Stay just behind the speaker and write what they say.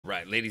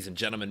Alright, ladies and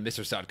gentlemen,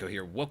 MrSotko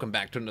here. Welcome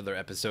back to another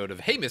episode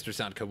of Hey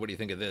MrSotko, what do you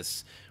think of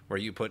this? Where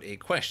you put a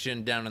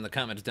question down in the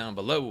comments down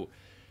below,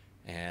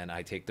 and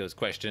I take those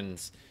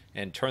questions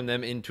and turn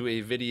them into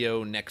a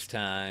video next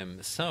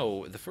time.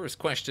 So, the first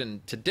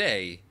question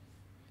today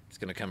is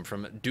going to come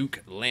from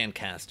Duke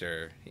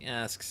Lancaster. He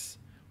asks,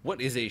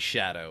 what is a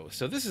shadow?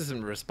 So this is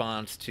in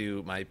response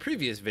to my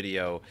previous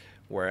video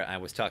where I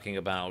was talking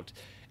about,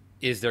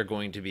 is there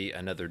going to be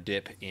another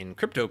dip in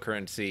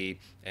cryptocurrency?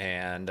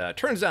 And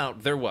turns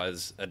out there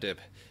was a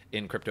dip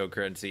in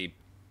cryptocurrency.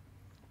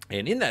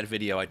 And in that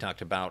video, I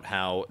talked about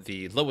how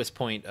the lowest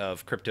point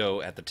of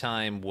crypto at the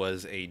time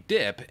was a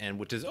dip, and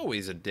which is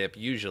always a dip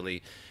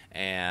usually.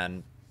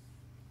 And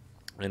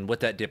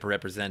what that dip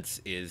represents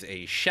is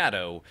a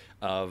shadow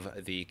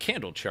of the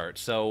candle chart.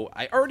 So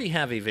I already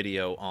have a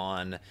video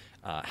on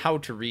how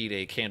to read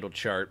a candle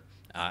chart.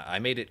 I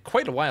made it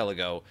quite a while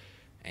ago.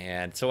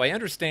 And so I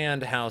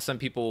understand how some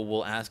people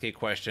will ask a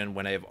question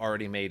when I've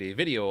already made a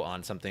video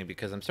on something,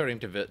 because I'm starting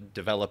to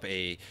develop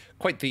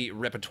quite the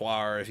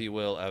repertoire, if you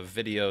will, of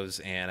videos,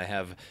 and I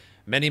have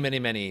many,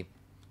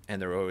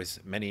 and there are always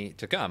many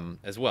to come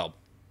as well.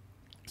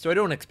 So I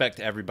don't expect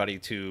everybody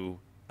to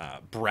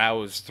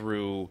browse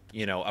through,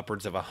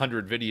 upwards of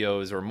 100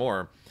 videos or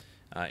more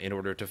in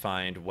order to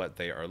find what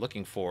they are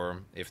looking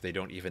for if they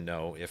don't even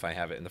know if I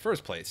have it in the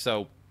first place.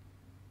 So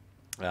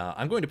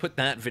I'm going to put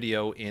that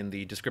video in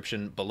the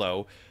description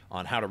below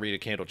on how to read a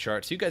candle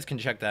chart, so you guys can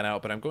check that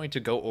out, but I'm going to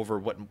go over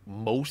what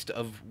most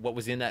of what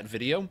was in that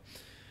video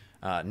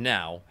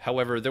now.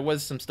 However, there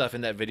was some stuff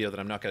in that video that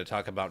I'm not going to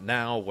talk about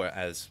now,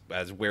 as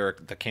where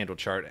the candle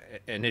chart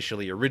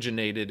initially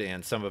originated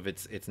and some of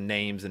its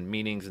names and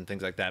meanings and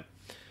things like that.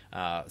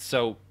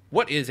 So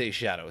what is a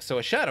shadow? So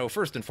a shadow,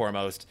 first and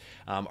foremost,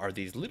 are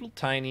these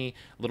tiny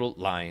little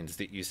lines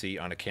that you see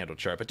on a candle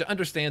chart. But to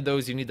understand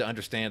those, you need to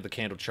understand the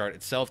candle chart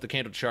itself. The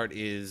candle chart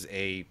is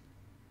a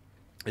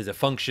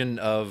function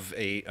of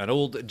an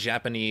old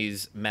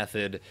Japanese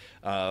method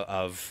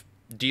of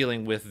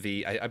dealing with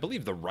I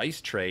believe the rice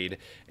trade,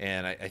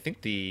 and I think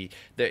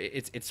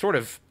it's sort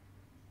of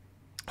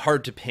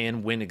hard to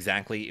pin when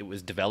exactly it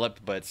was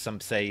developed, but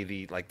some say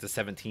the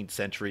 17th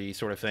century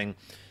sort of thing.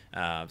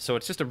 So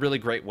it's just a really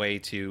great way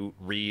to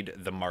read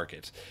the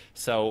market.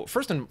 So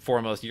first and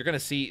foremost, you're going to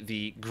see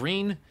the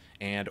green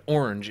and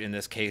orange in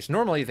this case.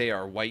 Normally they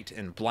are white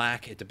and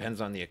black. It depends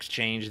on the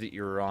exchange that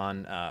you're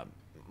on.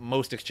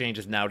 Most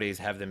exchanges nowadays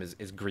have them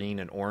as green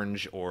and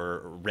orange,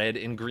 or red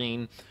and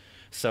green.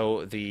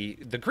 So the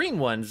green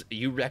ones,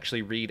 you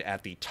actually read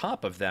at the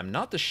top of them,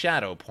 not the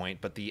shadow point,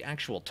 but the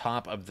actual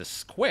top of the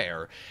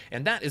square,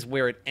 and that is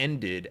where it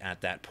ended at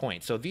that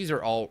point. So these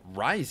are all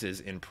rises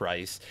in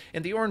price,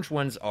 and the orange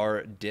ones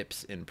are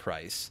dips in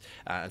price.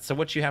 So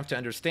what you have to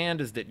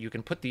understand is that you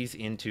can put these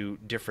into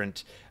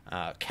different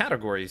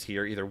categories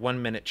here, either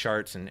 1 minute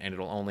charts, and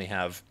it'll only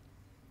have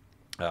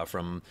back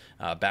from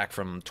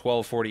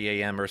 12:40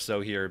 a.m. or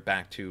so here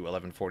back to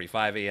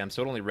 11:45 a.m.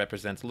 So it only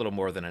represents a little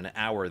more than an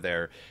hour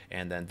there,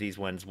 and then these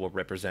ones will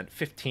represent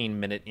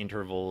 15-minute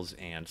intervals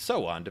and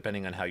so on,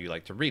 depending on how you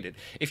like to read it.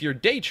 If you're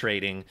day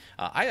trading,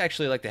 I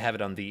actually like to have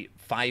it on the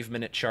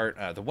 5-minute chart.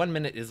 The 1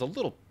 minute is a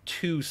little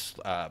too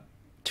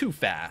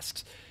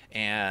fast,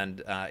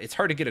 and it's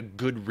hard to get a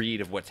good read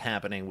of what's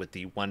happening with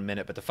the 1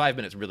 minute, but the 5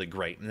 minutes is really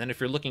great. And then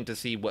if you're looking to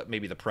see what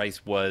maybe the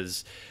price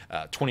was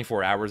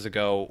 24 hours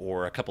ago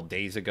or a couple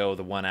days ago,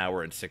 the 1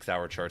 hour and 6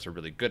 hour charts are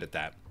really good at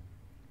that.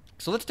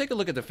 So let's take a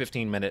look at the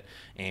 15-minute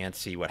and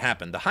see what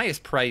happened. The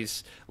highest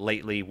price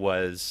lately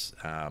was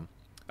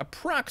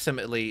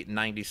approximately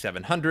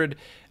 9,700,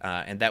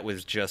 and that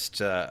was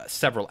just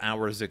several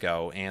hours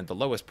ago, and the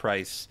lowest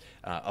price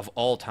of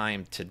all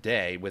time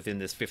today within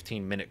this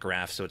 15-minute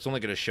graph. So it's only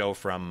going to show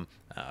from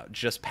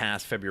just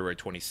past February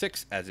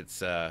 26th, as it's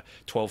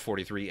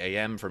 12:43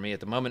 a.m. for me at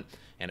the moment,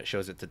 and it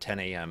shows it to 10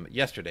 a.m.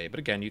 yesterday. But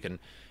again, you can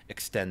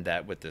extend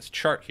that with this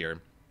chart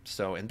here.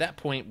 So, and that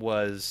point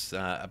was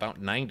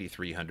about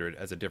 9,300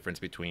 as a difference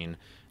between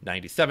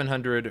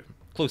 9,700,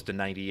 close to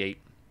 98.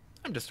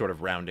 I'm just sort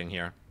of rounding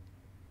here.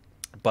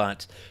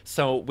 But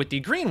so with the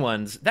green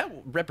ones, that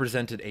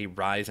represented a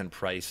rise in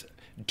price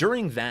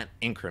during that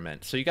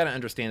increment. So you got to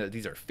understand that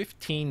these are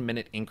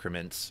 15-minute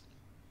increments.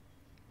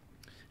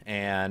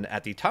 And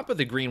at the top of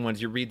the green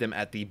ones, you read them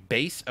at the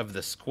base of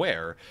the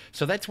square.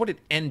 So that's what it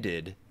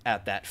ended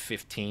at, that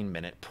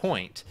 15-minute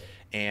point.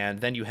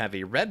 And then you have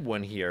a red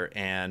one here,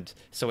 and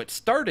so it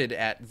started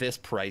at this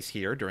price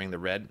here during the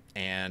red,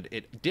 and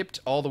it dipped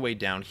all the way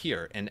down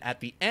here. And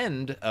at the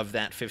end of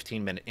that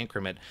 15-minute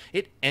increment,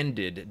 it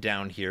ended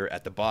down here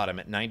at the bottom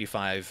at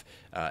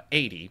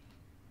 95.80.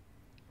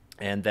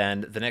 And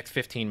then the next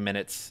 15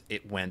 minutes,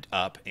 it went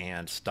up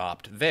and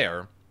stopped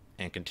there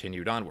and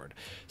continued onward.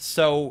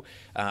 So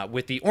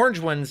with the orange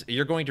ones,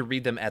 you're going to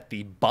read them at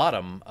the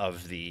bottom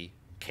of the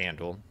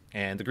candle,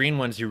 and the green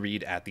ones you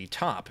read at the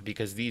top,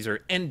 because these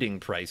are ending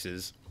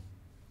prices,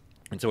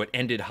 and so it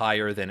ended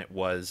higher than it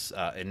was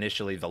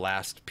initially the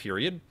last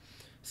period.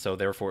 so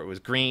therefore it was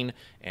green,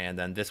 and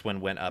then this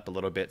one went up a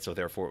little bit, so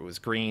therefore it was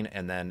green,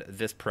 and then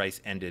this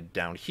price ended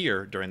down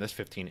here during this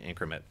 15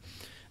 increment.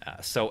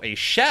 So a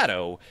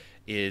shadow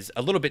is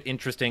a little bit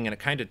interesting, and it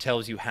kind of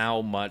tells you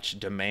how much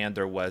demand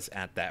there was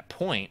at that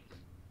point.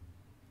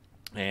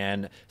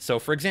 And so,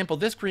 for example,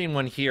 this green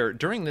one here,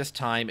 during this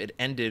time, it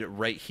ended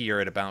right here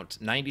at about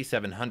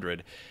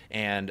 9,700.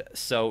 And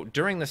so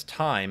during this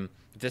time,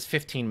 this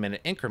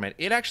 15-minute increment,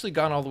 it actually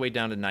got all the way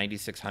down to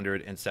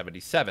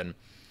 9,677.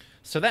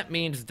 So that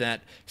means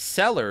that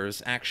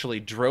sellers actually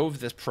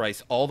drove this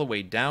price all the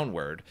way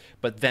downward,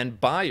 but then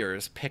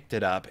buyers picked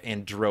it up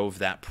and drove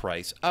that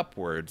price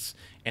upwards,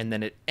 and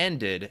then it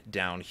ended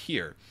down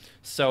here.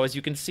 So as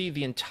you can see,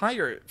 the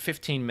entire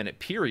 15-minute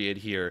period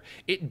here,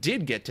 it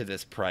did get to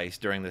this price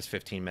during this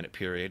 15-minute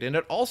period, and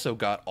it also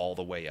got all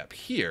the way up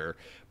here,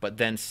 but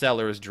then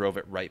sellers drove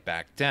it right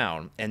back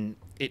down, and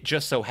it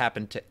just so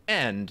happened to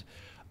end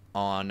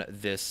on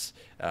this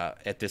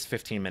at this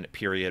 15-minute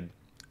period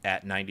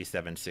at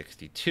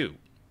 97.62.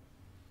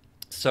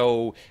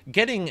 So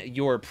getting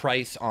your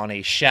price on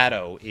a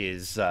shadow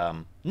is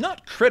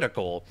not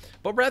critical,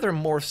 but rather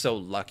more so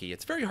lucky.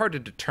 It's very hard to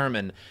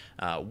determine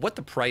what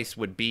the price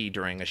would be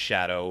during a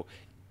shadow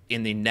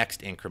in the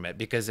next increment,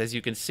 because as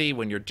you can see,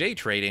 when you're day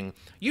trading,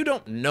 you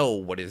don't know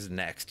what is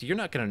next. You're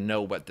not going to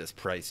know what this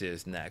price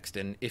is next,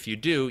 and if you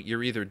do,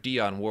 you're either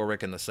Dionne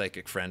Warwick and the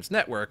Psychic Friends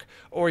Network,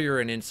 or you're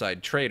an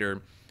inside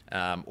trader,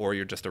 or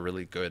you're just a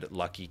really good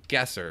lucky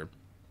guesser.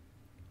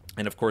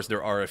 And of course,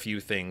 there are a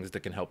few things that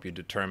can help you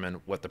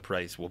determine what the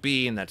price will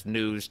be, and that's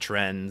news,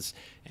 trends,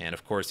 and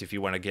of course, if you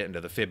want to get into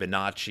the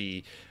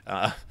Fibonacci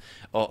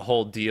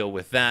whole deal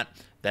with that,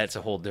 that's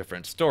a whole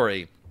different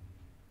story.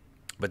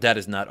 But that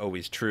is not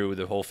always true.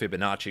 The whole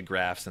Fibonacci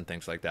graphs and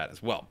things like that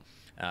as well.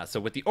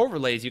 So with the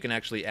overlays, you can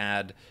actually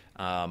add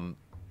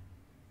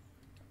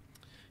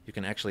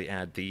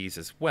these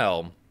as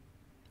well,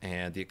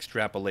 and the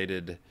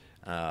extrapolated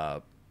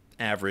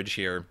average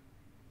here.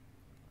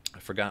 I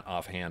forgot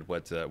offhand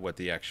what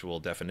the actual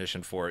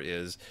definition for it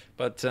is,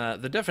 but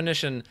the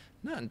definition,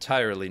 not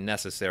entirely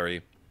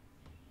necessary.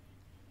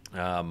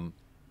 So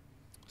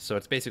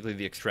it's basically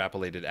the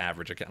extrapolated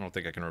average. I don't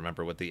think I can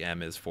remember what the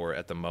M is for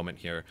at the moment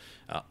here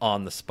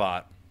on the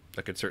spot.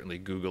 I could certainly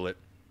Google it.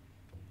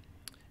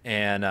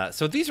 And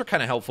so these are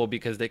kind of helpful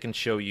because they can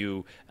show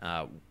you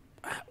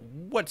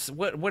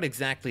what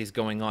exactly is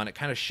going on. It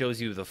kind of shows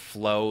you the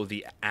flow,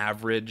 the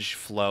average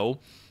flow.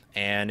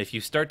 And if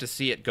you start to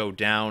see it go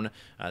down,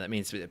 that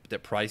means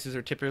that prices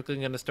are typically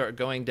going to start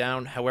going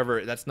down.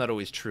 However, that's not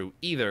always true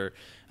either,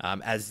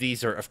 as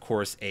these are, of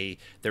course,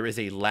 there is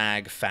a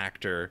lag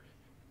factor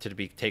to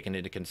be taken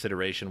into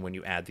consideration when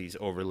you add these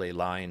overlay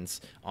lines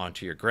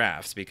onto your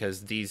graphs,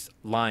 because these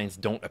lines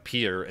don't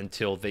appear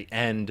until the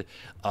end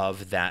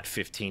of that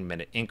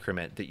 15-minute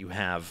increment that you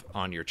have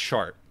on your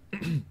chart.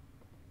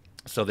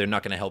 So they're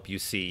not going to help you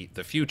see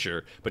the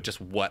future, but just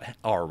what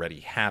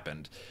already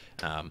happened.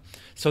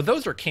 So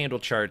those are candle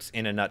charts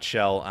in a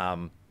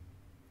nutshell.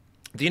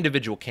 The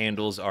individual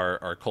candles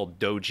are called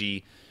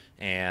doji,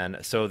 and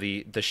so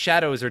the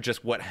shadows are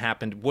just what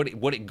happened, what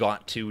it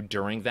got to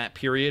during that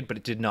period, but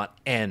it did not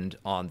end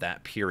on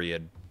that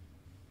period.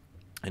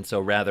 And so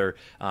rather,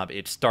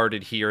 it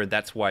started here, and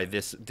that's why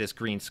this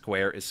green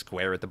square is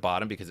square at the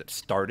bottom, because it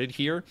started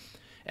here.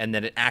 And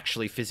then it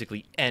actually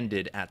physically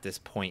ended at this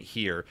point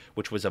here,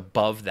 which was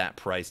above that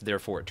price.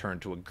 Therefore, it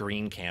turned to a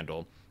green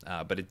candle.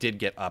 But it did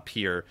get up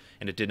here,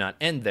 and it did not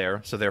end there.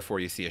 So therefore,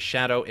 you see a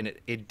shadow, and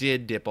it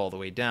did dip all the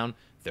way down.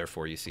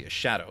 Therefore, you see a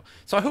shadow.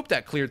 So I hope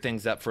that cleared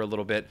things up for a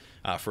little bit,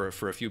 for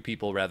a few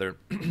people, rather.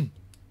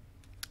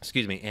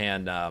 Excuse me.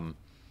 And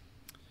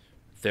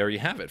there you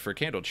have it for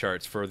candle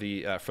charts for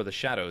the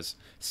shadows.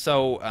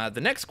 So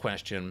the next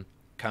question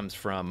comes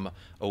from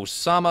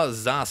Osama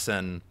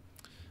Zasen.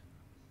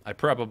 I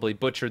probably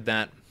butchered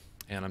that,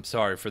 and I'm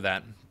sorry for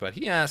that. But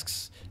he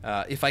asks,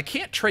 if I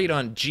can't trade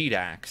on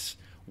GDAX,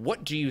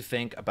 what do you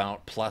think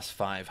about Plus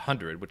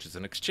 500, which is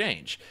an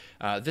exchange?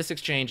 This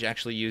exchange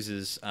actually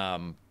uses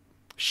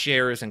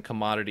shares and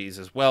commodities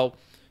as well.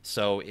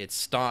 So it's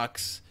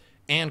stocks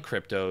and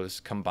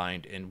cryptos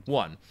combined in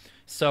one.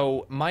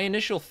 So my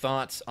initial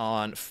thoughts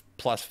on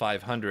Plus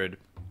 500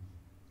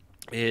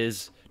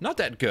 is not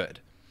that good.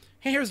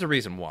 Here's the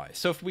reason why.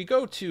 So if we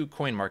go to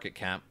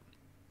CoinMarketCap,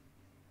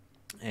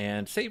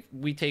 and say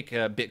we take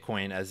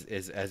Bitcoin as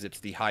it's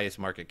the highest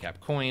market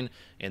cap coin,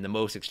 and the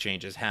most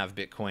exchanges have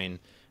Bitcoin.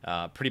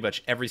 Pretty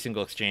much every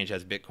single exchange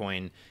has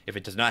Bitcoin. If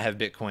it does not have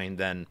Bitcoin,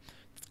 then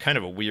it's kind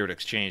of a weird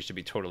exchange, to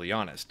be totally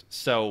honest.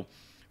 So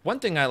one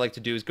thing I like to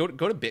do is go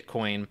to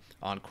Bitcoin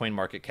on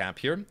CoinMarketCap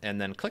here, and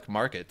then click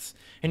Markets,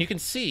 and you can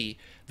see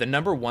the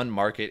 #1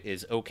 market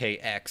is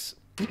OKX.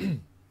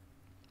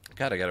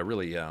 God, I got a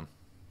really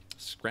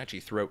scratchy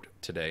throat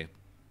today.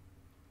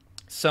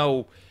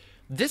 So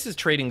this is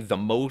trading the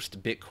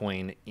most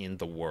Bitcoin in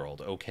the world,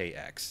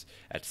 OKX,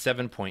 at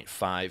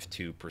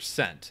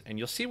 7.52%. And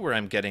you'll see where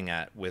I'm getting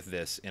at with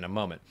this in a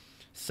moment.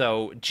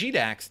 So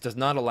GDAX does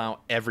not allow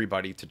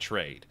everybody to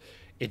trade.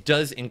 it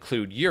does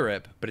include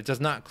Europe, but it does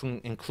not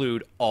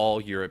include all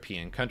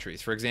European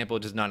countries. For example,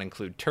 it does not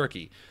include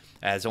Turkey,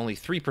 as only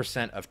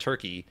 3% of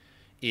Turkey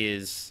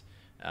is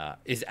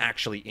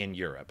actually in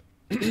Europe.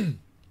 God,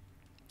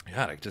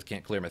 I just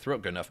can't clear my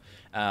throat good enough.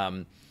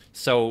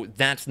 So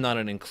that's not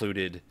an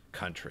included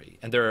country.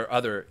 And there are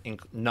other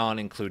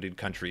non-included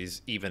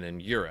countries even in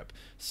Europe.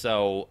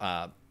 So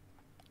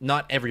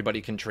not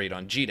everybody can trade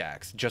on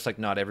GDAX, just like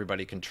not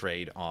everybody can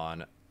trade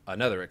on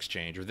another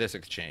exchange or this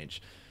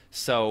exchange.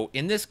 So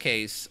in this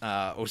case,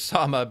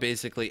 Osama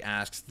basically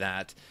asks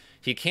that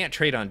he can't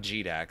trade on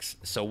GDAX,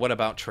 so what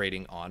about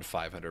trading on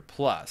 500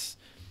 plus?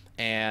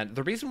 And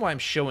the reason why I'm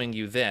showing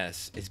you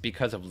this is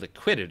because of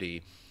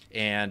liquidity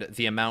and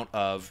the amount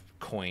of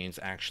coins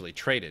actually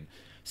traded.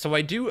 So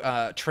I do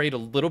trade a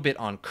little bit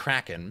on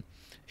Kraken,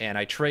 and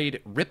I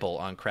trade Ripple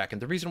on Kraken.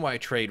 The reason why I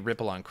trade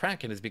Ripple on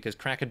Kraken is because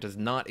Kraken does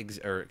not,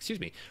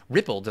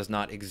 Ripple does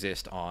not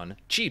exist on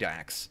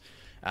GDAX.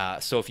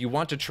 So if you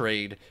want to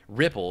trade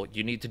Ripple,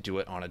 you need to do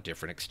it on a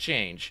different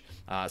exchange.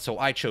 So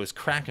I chose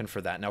Kraken for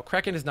that. Now,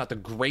 Kraken is not the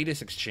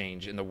greatest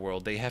exchange in the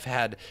world. They have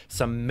had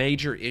some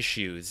major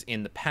issues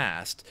in the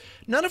past,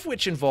 none of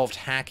which involved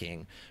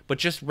hacking, but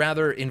just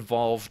rather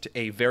involved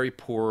a very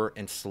poor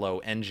and slow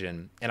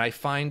engine. And I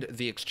find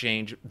the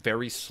exchange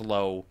very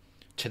slow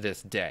to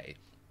this day.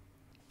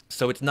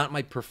 So it's not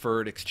my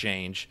preferred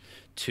exchange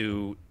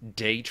to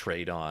day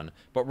trade on,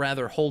 but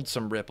rather hold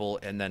some Ripple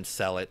and then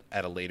sell it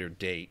at a later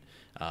date.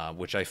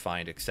 Which I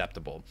find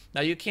acceptable.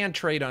 Now, you can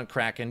trade on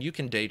Kraken, you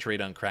can day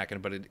trade on Kraken,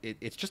 but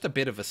it's just a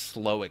bit of a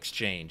slow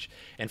exchange.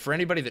 And for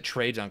anybody that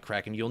trades on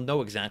Kraken, you'll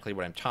know exactly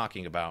what I'm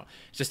talking about.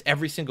 It's just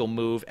every single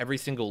move, every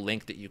single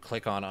link that you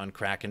click on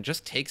Kraken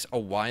just takes a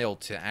while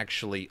to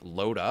actually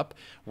load up,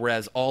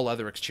 whereas all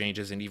other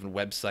exchanges and even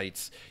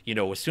websites, you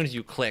know, as soon as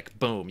you click,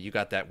 boom, you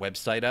got that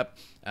website up,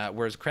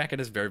 whereas Kraken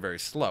is very, very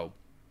slow.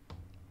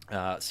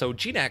 So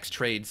GDAX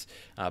trades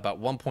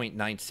about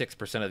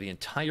 1.96% of the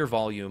entire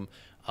volume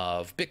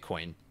of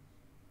Bitcoin.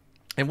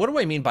 And what do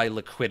I mean by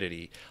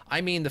liquidity?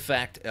 I mean the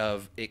fact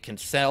of it can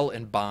sell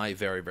and buy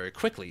very, very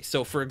quickly.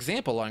 So for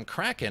example, on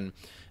Kraken,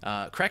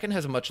 Kraken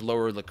has a much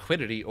lower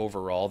liquidity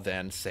overall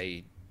than,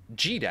 say,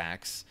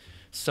 GDAX.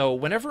 So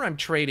whenever I'm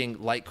trading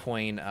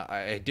Litecoin,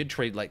 I did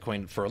trade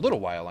Litecoin for a little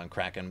while on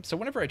Kraken. So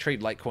whenever I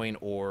trade Litecoin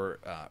or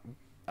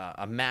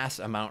a mass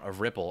amount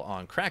of Ripple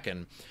on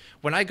Kraken,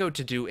 when I go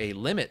to do a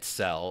limit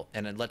sell,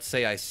 and then let's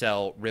say I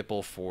sell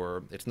Ripple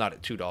for, it's not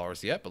at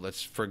 $2 yet, but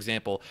let's, for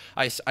example,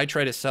 I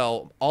try to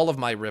sell all of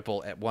my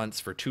Ripple at once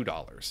for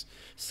 $2.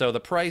 So the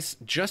price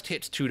just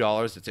hits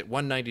 $2. It's at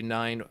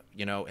 $1.99,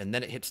 you know, and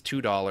then it hits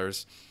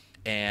 $2.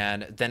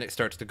 And then it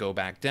starts to go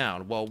back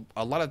down. Well,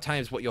 a lot of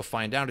times what you'll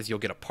find out is you'll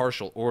get a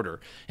partial order,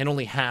 and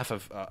only half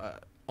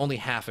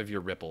of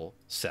your Ripple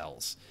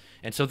sells.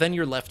 And so then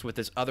you're left with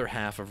this other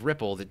half of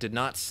Ripple that did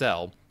not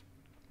sell,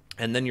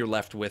 and then you're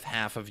left with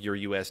half of your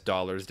US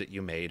dollars that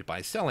you made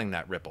by selling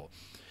that Ripple.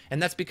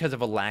 And that's because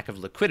of a lack of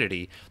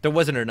liquidity. There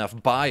wasn't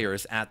enough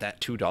buyers at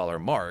that $2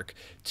 mark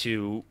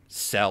to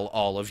sell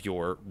all of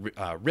your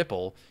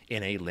Ripple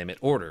in a limit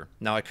order.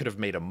 Now, I could have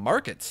made a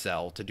market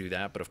sell to do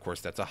that, but of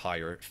course that's a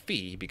higher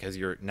fee because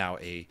you're now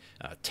a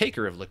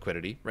taker of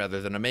liquidity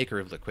rather than a maker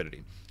of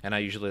liquidity. And I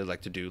usually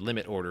like to do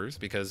limit orders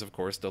because, of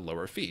course, the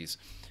lower fees.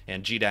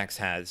 And GDAX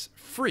has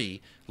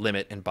free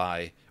limit and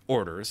buy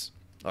orders,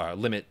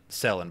 limit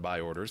sell and buy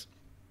orders.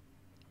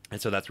 And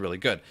so that's really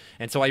good.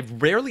 And so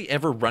I've rarely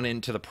ever run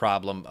into the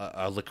problem,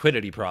 a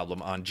liquidity problem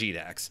on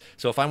GDAX.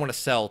 So if I want to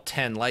sell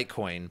 10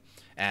 Litecoin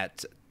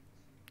at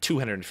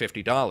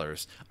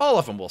 $250, all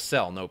of them will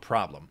sell, no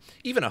problem.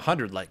 Even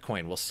 100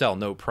 Litecoin will sell,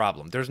 no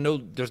problem. There's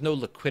no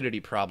liquidity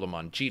problem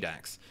on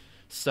GDAX.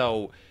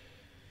 So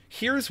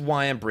here's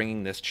why I'm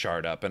bringing this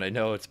chart up. And I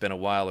know it's been a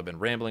while, I've been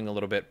rambling a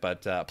little bit,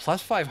 but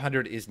plus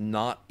 500 is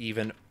not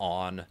even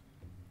on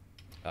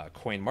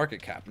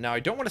CoinMarketCap. Now, I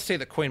don't want to say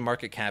that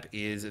CoinMarketCap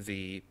is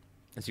the,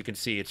 as you can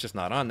see, it's just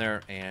not on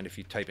there. And if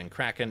you type in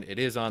Kraken, it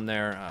is on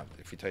there.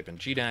 If you type in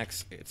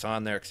GDAX, it's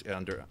on there,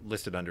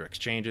 listed under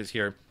exchanges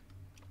here.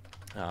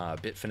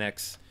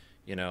 Bitfinex,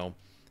 you know,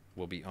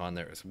 will be on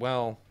there as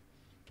well.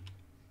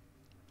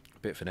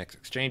 Bitfinex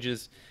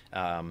exchanges.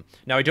 Now,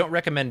 I don't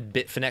recommend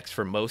Bitfinex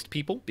for most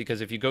people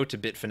because if you go to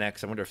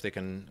Bitfinex, I wonder if I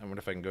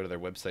can go to their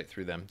website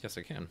through them. Yes,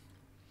 I can.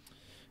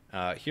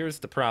 Here's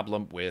the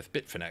problem with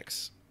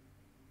Bitfinex.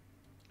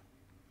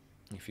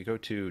 If you go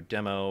to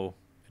demo,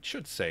 it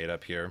should say it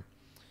up here.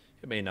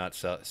 It may not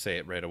say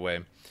it right away.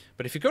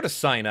 But if you go to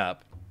sign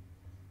up,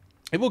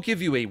 it will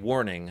give you a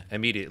warning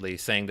immediately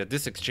saying that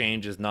this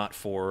exchange is not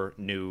for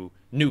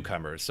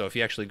newcomers. So if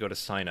you actually go to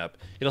sign up,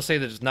 it'll say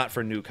that it's not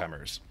for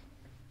newcomers.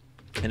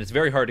 And it's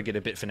very hard to get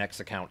a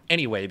Bitfinex account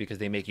anyway because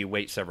they make you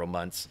wait several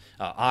months.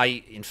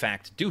 I, in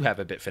fact, do have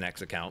a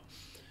Bitfinex account.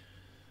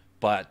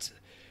 But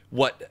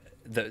what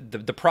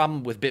the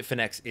problem with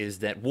Bitfinex is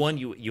that, one,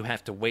 you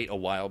have to wait a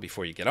while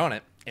before you get on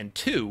it, and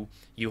two,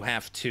 you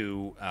have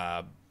to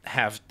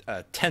have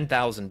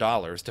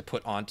 $10,000 to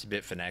put onto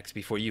Bitfinex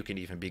before you can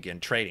even begin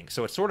trading.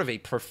 So it's sort of a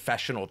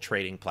professional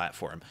trading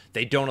platform.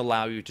 They don't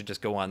allow you to just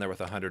go on there with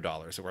 $100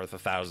 or with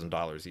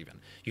 $1,000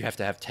 even. You have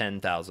to have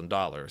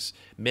 $10,000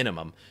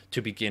 minimum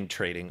to begin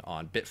trading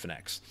on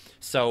Bitfinex.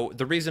 So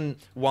the reason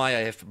why I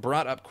have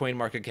brought up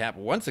CoinMarketCap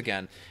once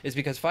again is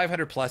because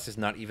 500 plus is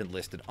not even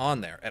listed on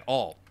there at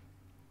all.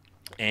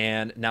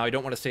 And now I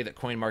don't want to say that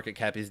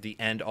CoinMarketCap is the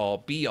end-all,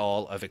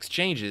 be-all of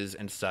exchanges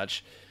and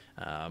such.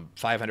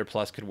 500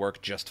 plus could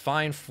work just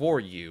fine for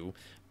you,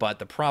 but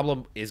the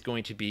problem is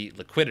going to be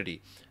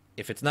liquidity.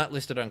 If it's not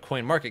listed on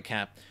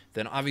CoinMarketCap,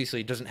 then obviously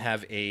it doesn't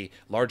have a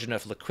large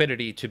enough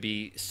liquidity to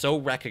be so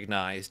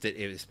recognized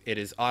that it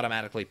is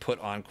automatically put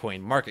on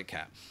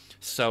CoinMarketCap.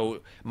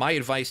 So my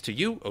advice to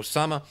you,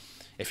 Osama,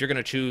 if you're going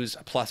to choose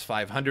plus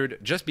 500,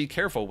 just be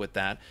careful with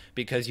that,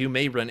 because you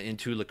may run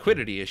into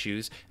liquidity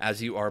issues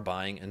as you are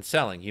buying and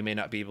selling. You may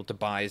not be able to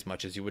buy as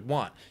much as you would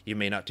want. You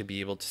may not be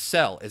able to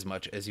sell as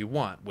much as you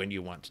want when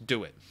you want to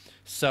do it.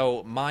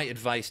 So my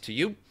advice to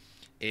you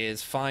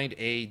is find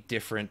a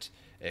different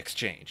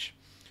exchange.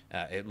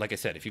 Like I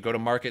said, if you go to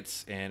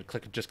markets and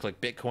just click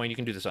Bitcoin, you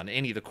can do this on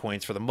any of the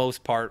coins for the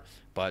most part,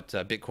 but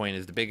Bitcoin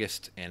is the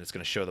biggest and it's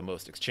going to show the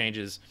most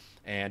exchanges.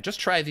 And just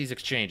try these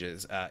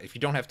exchanges. If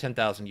you don't have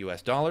 10,000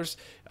 US dollars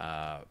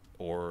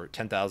or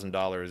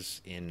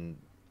 $10,000 in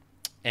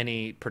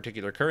any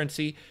particular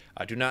currency,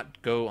 do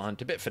not go on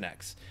to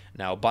Bitfinex.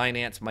 Now,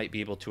 Binance might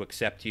be able to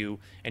accept you,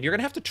 and you're going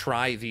to have to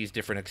try these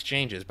different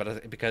exchanges,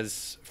 but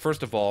because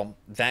first of all,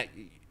 that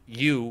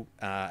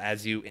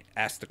as you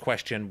ask the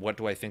question, what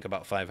do I think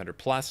about 500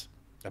 plus,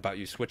 about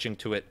you switching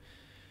to it,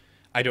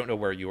 I don't know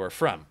where you are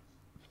from.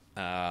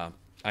 I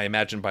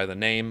imagine by the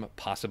name,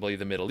 possibly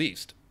the Middle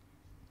East.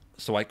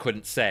 So I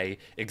couldn't say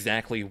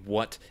exactly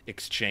what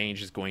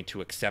exchange is going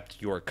to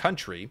accept your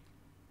country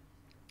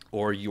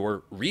or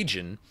your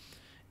region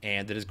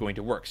and that is going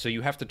to work. So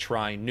you have to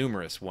try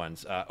numerous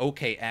ones.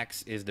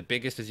 OKX is the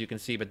biggest, as you can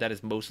see, but that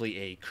is mostly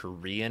a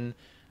Korean,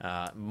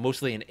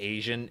 mostly an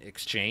Asian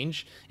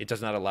exchange. It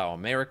does not allow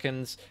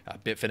Americans.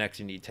 Bitfinex,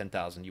 you need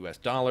 10,000 US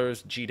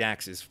dollars.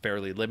 GDAX is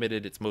fairly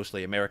limited. It's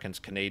mostly Americans,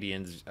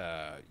 Canadians,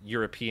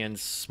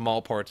 Europeans,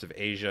 small parts of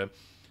Asia.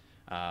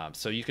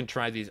 So you can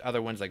try these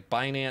other ones like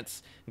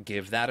Binance,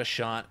 give that a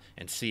shot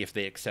and see if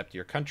they accept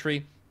your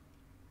country.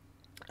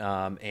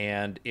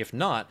 And if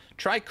not,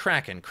 try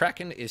Kraken.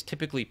 Kraken is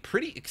typically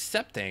pretty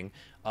accepting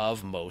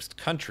of most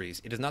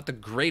countries. It is not the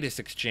greatest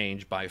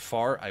exchange by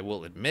far, I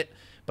will admit,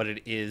 but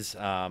it is.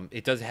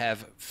 It does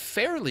have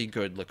fairly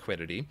good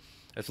liquidity.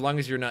 As long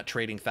as you're not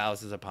trading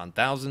thousands upon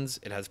thousands,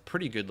 it has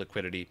pretty good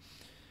liquidity,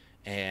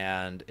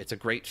 and it's a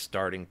great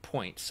starting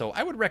point. So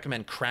I would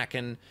recommend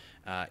Kraken.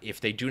 If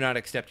they do not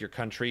accept your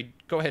country,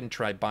 go ahead and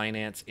try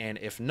Binance, and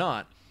if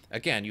not,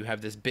 again, you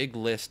have this big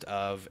list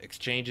of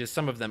exchanges.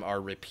 Some of them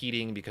are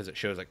repeating because it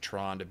shows like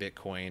Tron to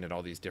Bitcoin and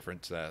all these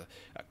different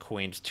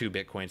coins to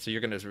Bitcoin. So you're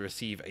going to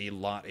receive a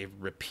lot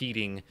of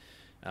repeating.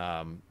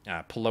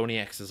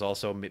 Poloniex is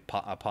also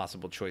a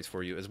possible choice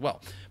for you as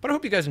well. But I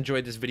hope you guys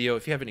enjoyed this video.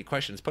 If you have any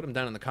questions, put them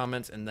down in the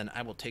comments, and then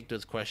I will take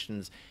those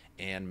questions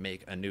and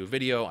make a new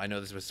video. I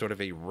know this was sort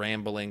of a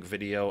rambling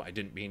video. I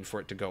didn't mean for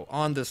it to go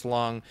on this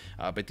long,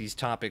 but these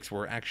topics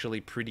were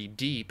actually pretty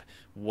deep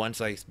once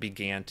I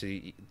began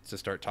to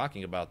start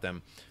talking about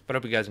them. But I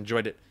hope you guys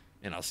enjoyed it,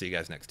 and I'll see you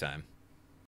guys next time.